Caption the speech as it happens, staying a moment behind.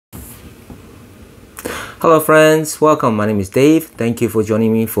Hello friends, welcome. My name is Dave. Thank you for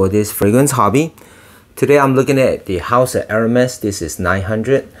joining me for this fragrance hobby. Today I'm looking at the House of Aramis. This is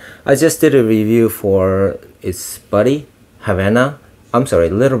 900. I just did a review for its buddy,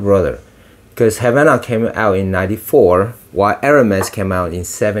 little brother. Because Havana came out in 94, while Aramis came out in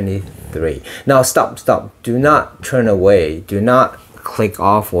 73. Now stop. Do not turn away. Do not click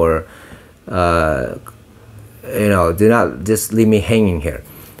off or, do not just leave me hanging here.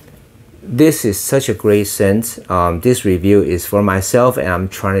 This is such a great scent. This review is for myself and I'm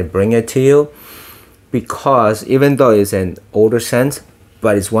trying to bring it to you because even though it's an older scent,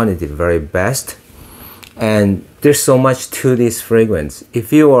 but it's one of the very best. And there's so much to this fragrance.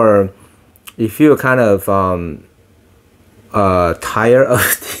 If you're kind of tired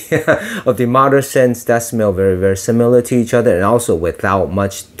of the modern scents that smell very, very similar to each other and also without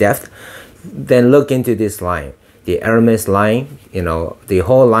much depth, then look into this line. The Aramis line, the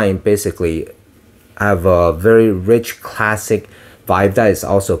whole line basically have a very rich classic vibe that is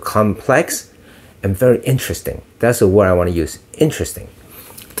also complex and very interesting. That's the word I want to use, interesting.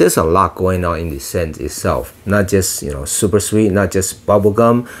 There's a lot going on in the scent itself, not just super sweet, not just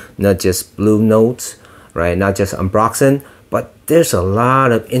bubblegum, not just blue notes, right? Not just ambroxan, but there's a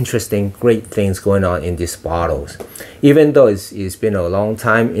lot of interesting, great things going on in these bottles. Even though it's been a long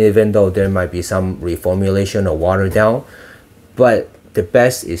time, even though there might be some reformulation or watered down, but the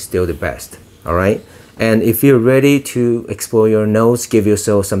best is still the best, all right? And if you're ready to explore your nose, give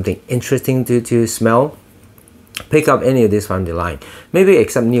yourself something interesting to smell, pick up any of this from the line. Maybe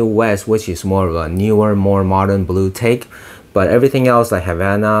except New West, which is more of a newer, more modern blue take. But everything else like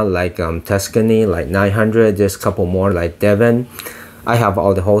Havana, like Tuscany, like 900, there's a couple more like Devon. I have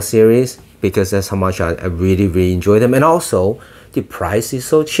all the whole series because that's how much I really, really enjoy them. And also, the price is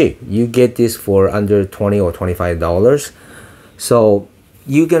so cheap. You get this for under $20 or $25. So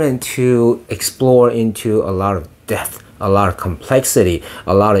you're going to explore into a lot of depth, a lot of complexity,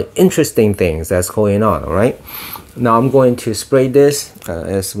 a lot of interesting things that's going on, all right? Now I'm going to spray this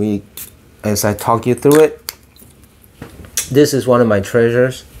as I talk you through it. This is one of my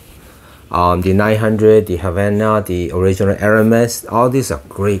treasures. The 900, the Havana, the original Aramis, all these are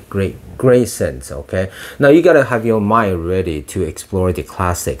great scents, okay? Now you gotta have your mind ready to explore the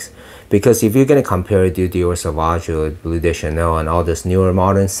classics. Because if you're gonna compare it to Dior Sauvage or Bleu de Chanel and all this newer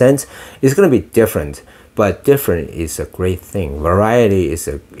modern scents, it's gonna be different. But different is a great thing. Variety is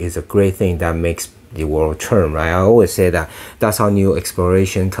a great thing that makes the world turn, right? I always say that that's how new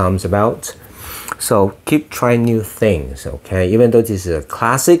exploration comes about. So keep trying new things, okay? Even though this is a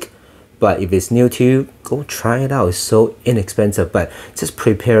classic, but if it's new to you, go try it out. It's so inexpensive, but just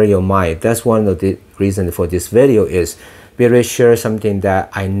prepare your mind. That's one of the reasons for this video is really share something that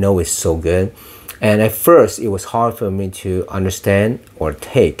I know is so good. And at first, it was hard for me to understand or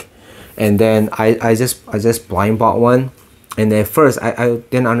take. And then I just blind bought one. And at first, I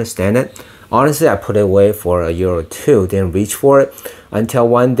didn't understand it. Honestly, I put it away for a year or two, didn't reach for it until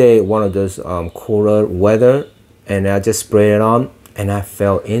one day, one of those cooler weather, and I just sprayed it on and I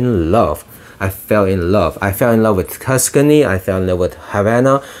fell in love. I fell in love with Tuscany, I fell in love with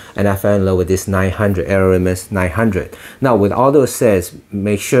Havana, and I fell in love with this 900, Aramis 900. Now, with all those said,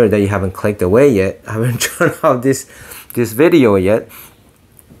 make sure that you haven't clicked away yet. I haven't turned off this video yet.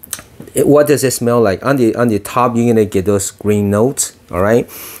 What does it smell like? On the top, you're gonna get those green notes, all right?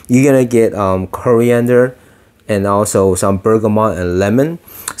 You're gonna get coriander and also some bergamot and lemon.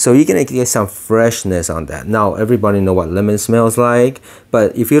 So you're gonna get some freshness on that. Now, everybody know what lemon smells like,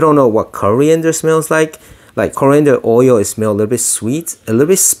 but if you don't know what coriander smells like coriander oil, it smells a little bit sweet, a little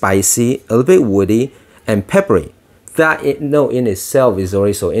bit spicy, a little bit woody, and peppery. That in itself is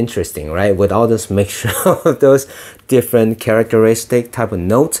already so interesting, right? With all this mixture of those different characteristic type of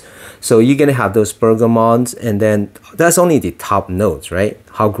notes. So you're gonna have those bergamots, and then that's only the top notes, right?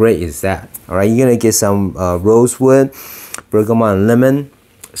 How great is that? All right, you're gonna get some rosewood, bergamot, and lemon.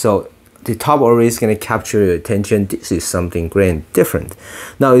 So the top already is gonna capture your attention. This is something great and different.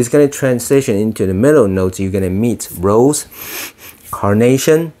 Now it's gonna transition into the middle notes. You're gonna meet rose,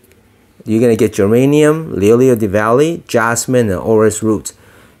 carnation. You're gonna get geranium, lily of the valley, jasmine, and orris root.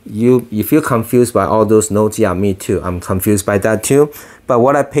 If you're confused by all those notes, yeah, me too. I'm confused by that too. But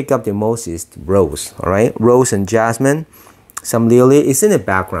what I pick up the most is rose, all right? Rose and jasmine. Some lily is in the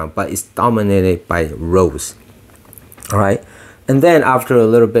background, but it's dominated by rose, all right? And then after a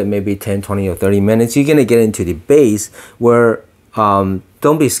little bit, maybe 10, 20, or 30 minutes, you're gonna get into the base where,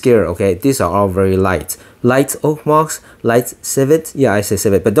 don't be scared, okay? These are all very light. Light oak moss, light civet. Yeah, I say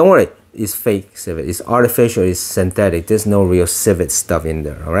civet, but don't worry. It's fake civet. It's artificial. It's synthetic. There's no real civet stuff in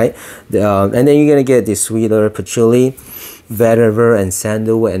there. All right. And then you're gonna get the sweeter patchouli, vetiver and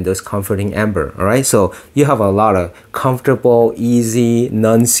sandalwood and those comforting amber. All right, so you have a lot of comfortable, easy,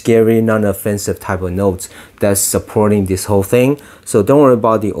 non-scary, non-offensive type of notes that's supporting this whole thing. So don't worry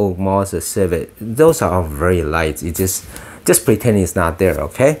about the oak moss or civet. Those are very light. You just pretend it's not there.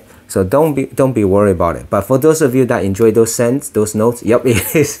 Okay, so don't be worried about it. But for those of you that enjoy those scents, those notes, yep,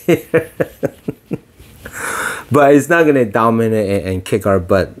 it is here. But it's not gonna dominate and kick our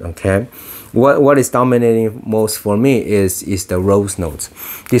butt. Okay, what is dominating most for me is the rose notes,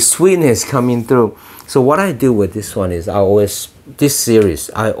 the sweetness coming through. So what I do with this one is I always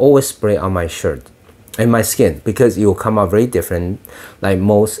spray on my shirt and my skin, because it will come out very different like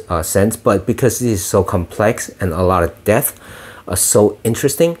most scents. But because this is so complex and a lot of depth, so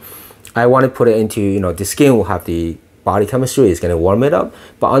interesting, I want to put it into, you know, the skin will have the body chemistry, is going to warm it up,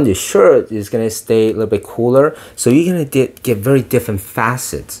 but on the shirt is going to stay a little bit cooler, so you're going to get very different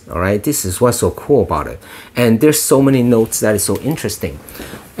facets. All right, this is what's so cool about it. And there's so many notes that is so interesting,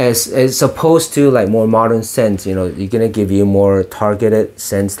 as opposed to like more modern scents. You know, you're going to give you more targeted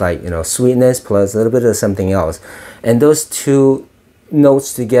scents, like, you know, sweetness plus a little bit of something else, and those two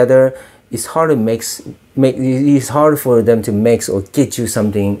notes together, it's hard to it's hard for them to mix or get you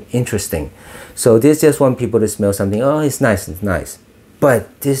something interesting. So this just want people to smell something, oh, it's nice,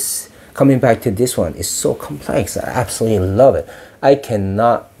 but this, coming back to this one, is so complex. I absolutely love it. I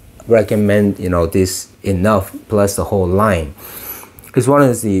cannot recommend, you know, this enough, plus the whole line. It's one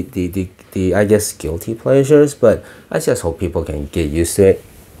of the I guess guilty pleasures, but I just hope people can get used to it.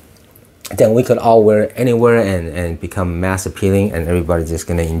 Then we could all wear it anywhere and become mass appealing, and everybody's just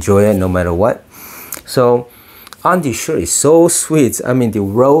gonna enjoy it no matter what. So on the shirt is so sweet. I mean, the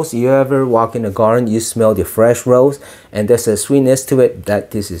rose, you ever walk in the garden, you smell the fresh rose, and there's a sweetness to it.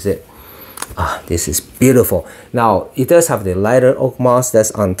 This is it. This is beautiful. Now it does have the lighter oak moss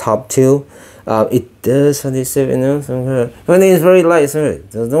that's on top too. It does have this, you know, everything is very light, so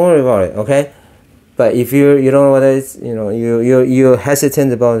don't worry about it. Okay. But if you don't know what it is, you know, you're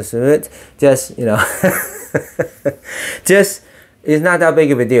hesitant about it, just, you know, just, it's not that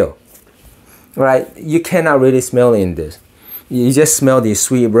big of a deal, right? You cannot really smell in this. You just smell the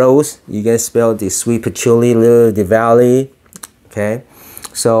sweet rose. You can smell the sweet patchouli, the valley, okay?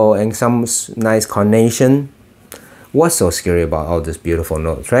 So, and some nice carnation. What's so scary about all these beautiful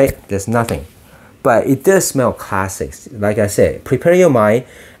notes, right? There's nothing. But it does smell classics. Like I said, prepare your mind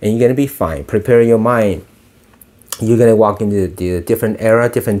and you're gonna be fine. Prepare your mind. You're gonna walk into the different era,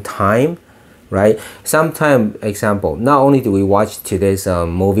 different time, right? Sometime, example, not only do we watch today's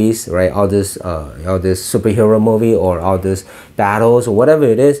movies, right? All this superhero movie or all this battles or whatever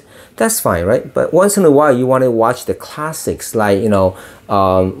it is, that's fine, right? But once in a while, you want to watch the classics, like, you know,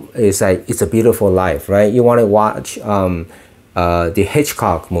 it's like It's a Beautiful Life, right? You want to watch the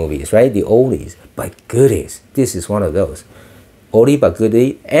Hitchcock movies, right? The oldies but goodies. This is one of those oldie but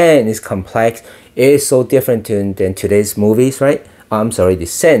goodie, and it's complex. It's so different than today's movies, right? I'm sorry, the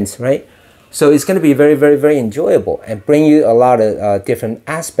scents, right? So it's going to be very, very, very enjoyable and bring you a lot of different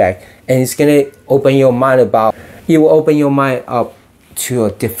aspects, and it's going to open your mind up to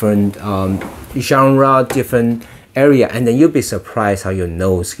a different genre, different area, and then you'll be surprised how your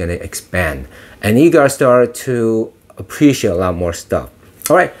nose is going to expand, and you gotta start to appreciate a lot more stuff.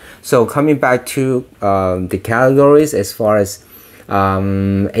 All right, so coming back to the categories as far as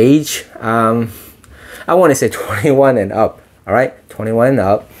age, I want to say 21 and up. All right, 21 and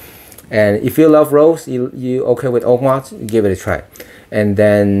up. And if you love rose, you okay with oak moss, give it a try. And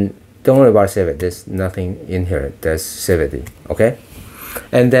then don't worry about civet. There's nothing in here that's civety. Okay.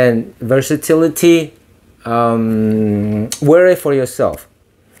 And then versatility. Wear it for yourself,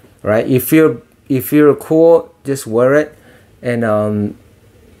 right? If you're cool, just wear it. And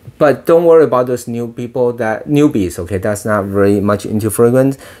but don't worry about those newbies. Okay, that's not very much into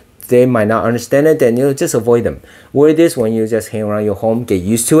fragrance. They might not understand it, then you just avoid them. Wear this when you just hang around your home, get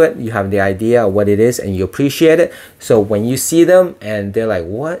used to it. You have the idea of what it is and you appreciate it. So when you see them and they're like,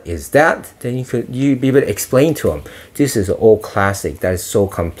 what is that? Then you be able to explain to them. This is an old classic that is so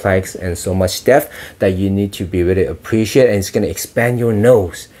complex and so much depth that you need to be able to appreciate, and it's going to expand your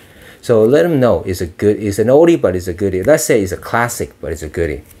nose. So let them know it's an oldie, but it's a goodie. Let's say it's a classic, but it's a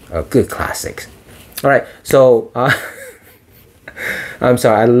goodie. A good classic. All right, so I'm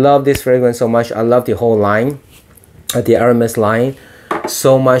sorry, I love this fragrance so much. I love the whole line, the aramis line,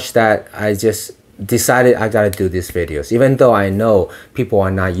 so much that I just decided I gotta do these videos. Even though I know people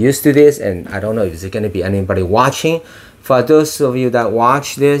are not used to this, and I don't know if there's gonna be anybody watching. For those of you that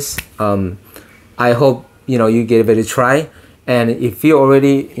watch this, I hope you give it a try. And if you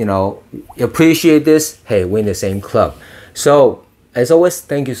already appreciate this, hey, we're in the same club. So as always,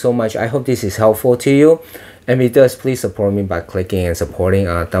 thank you so much. I hope this is helpful to you. And if it does, please support me by clicking and supporting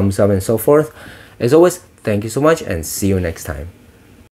thumbs up and so forth. As always, thank you so much and see you next time.